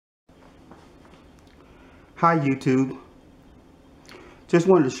Hi YouTube. Just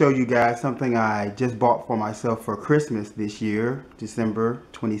wanted to show you guys something I just bought for myself for Christmas this year, December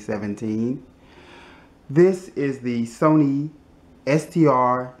 2017. This is the Sony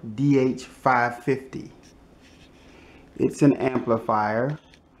STR DH-550. It's an amplifier.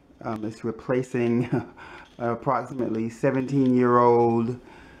 It's replacing approximately 17-year-old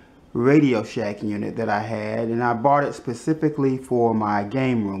Radio Shack unit that I had, and I bought it specifically for my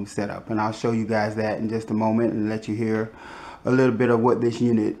game room setup, and I'll show you guys that in just a moment and let you hear a little bit of what this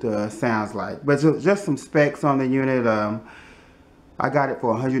unit sounds like. But just some specs on the unit. I got it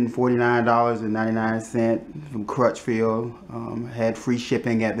for $149.99 from Crutchfield. Had free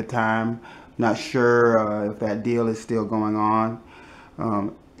shipping at the time. Not sure if that deal is still going on.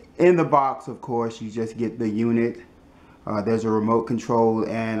 In the box, of course, you just get the unit. There's a remote control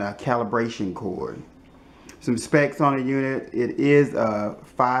and a calibration cord. Some specs on the unit. It is a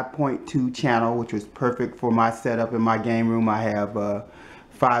 5.2 channel, which was perfect for my setup in my game room. I have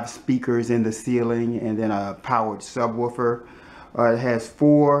 5 speakers in the ceiling and then a powered subwoofer. It has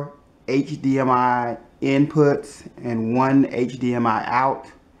 4 HDMI inputs and 1 HDMI out.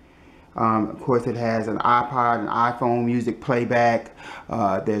 Of course, it has an iPod and iPhone music playback.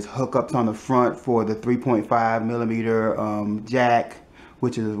 There's hookups on the front for the 3.5 millimeter jack,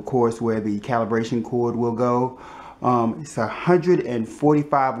 which is of course where the calibration cord will go. It's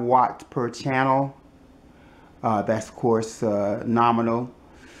 145 watts per channel. That's of course nominal.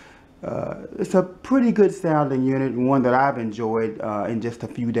 It's a pretty good sounding unit, one that I've enjoyed in just a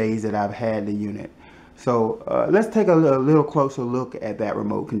few days that I've had the unit. So let's take a little closer look at that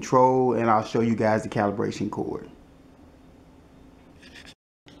remote control, and I'll show you guys the calibration cord.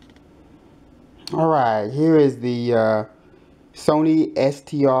 Alright, here is the Sony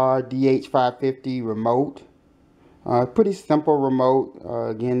STR DH-550 remote. Pretty simple remote.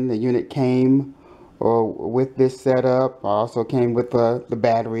 Again, the unit came with this setup. Also came with the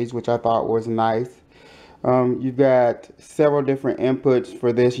batteries, which I thought was nice. You've got several different inputs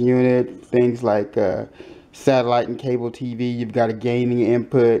for this unit, things like satellite and cable TV. You've got a gaming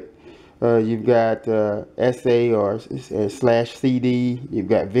input. You've got SA or /CD. You've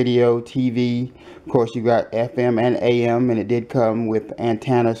got video, TV. Of course, you've got FM and AM, and it did come with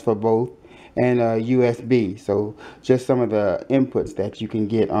antennas for both, and USB. So just some of the inputs that you can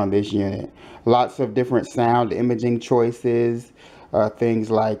get on this unit. Lots of different sound imaging choices, things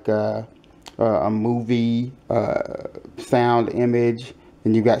like a movie sound image,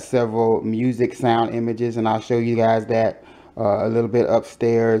 and you've got several music sound images, and I'll show you guys that a little bit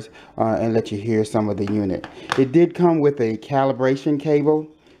upstairs and let you hear some of the unit. It did come with a calibration cable.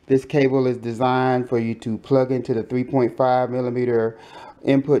 This cable is designed for you to plug into the 3.5 millimeter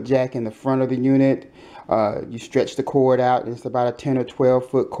input jack in the front of the unit. You stretch the cord out, and it's about a 10 or 12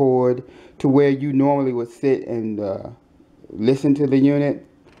 foot cord to where you normally would sit and listen to the unit.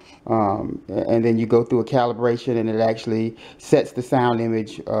 And then you go through a calibration, and it actually sets the sound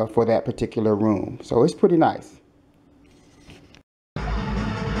image for that particular room. So it's pretty nice.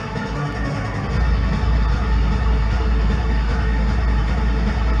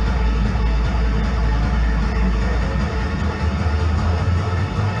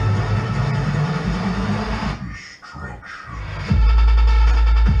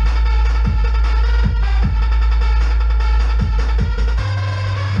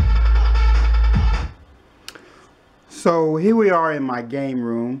 So here we are in my game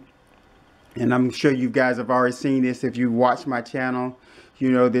room, and I'm sure you guys have already seen this. If you've watched my channel,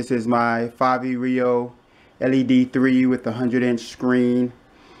 you know this is my 5E Rio LED 3 with a 100-inch screen.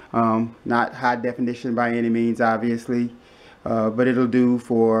 Not high definition by any means, obviously, but it'll do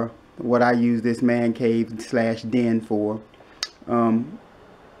for what I use this man cave / den for.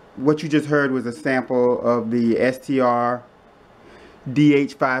 What you just heard was a sample of the STR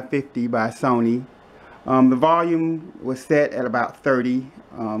DH-550 by Sony. The volume was set at about 30,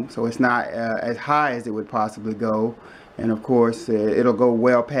 so it's not as high as it would possibly go, and of course it'll go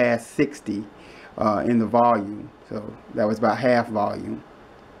well past 60 in the volume, so that was about half volume.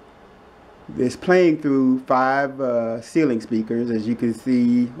 It's playing through 5 ceiling speakers, as you can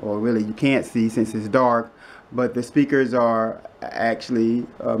see, or really you can't see since it's dark, but the speakers are actually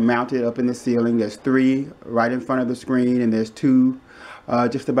mounted up in the ceiling. There's 3 right in front of the screen, and there's 2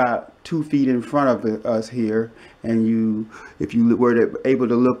 just about 2 feet in front of us here, and if you were able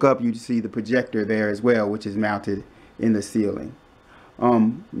to look up, you'd see the projector there as well, which is mounted in the ceiling.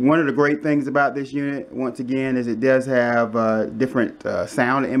 One of the great things about this unit, once again, is it does have different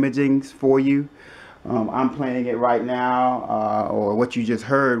sound imagings for you. I'm playing it right now, or what you just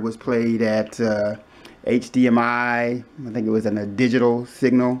heard was played at HDMI. I think it was in a digital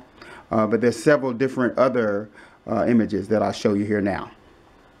signal. but there's several different other images that I'll show you here now.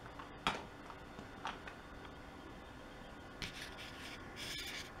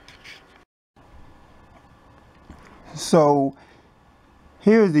 So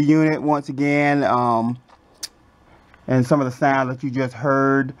here's the unit once again, and some of the sound that you just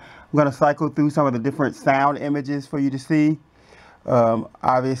heard. I'm going to cycle through some of the different sound images for you to see.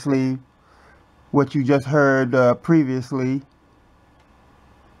 Obviously, what you just heard previously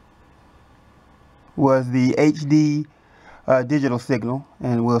was the HD digital signal,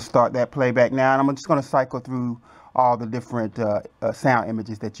 and we'll start that playback now. And I'm just going to cycle through all the different sound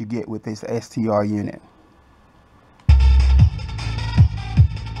images that you get with this STR unit.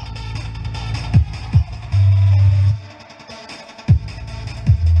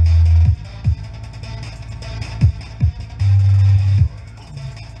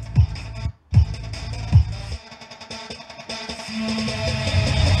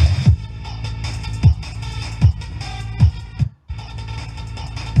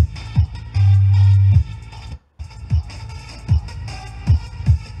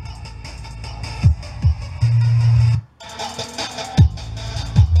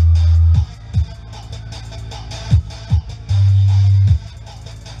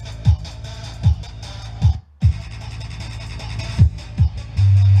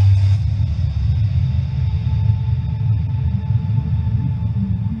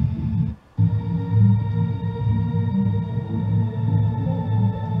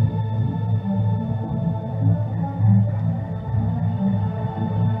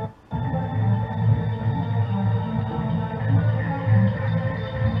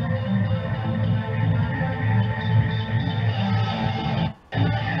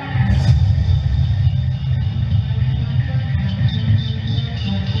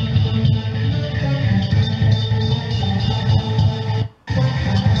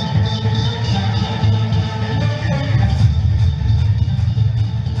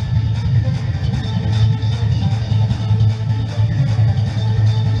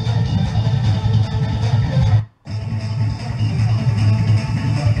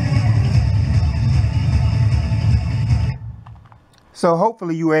 So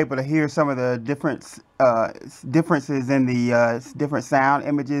hopefully you were able to hear some of the differences in the different sound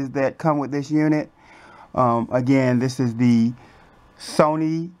images that come with this unit. Again, this is the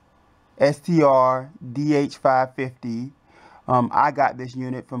Sony STR DH-550. I got this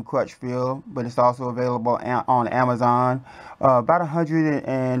unit from Crutchfield, but it's also available on Amazon. About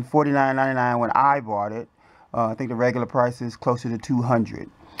 $149.99 when I bought it. I think the regular price is closer to $200.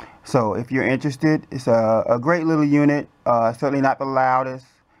 So if you're interested, it's a great little unit. Certainly not the loudest,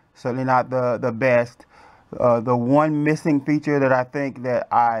 certainly not the best. The one missing feature that I think that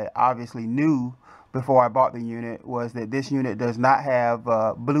I obviously knew before I bought the unit was that this unit does not have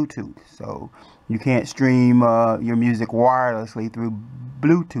Bluetooth. So you can't stream your music wirelessly through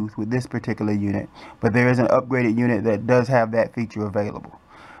Bluetooth with this particular unit. But there is an upgraded unit that does have that feature available.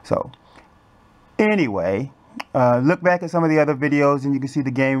 So anyway, look back at some of the other videos and you can see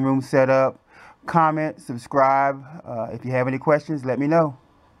the game room set up. Comment, subscribe. If you have any questions, let me know.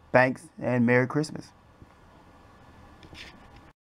 Thanks and Merry Christmas.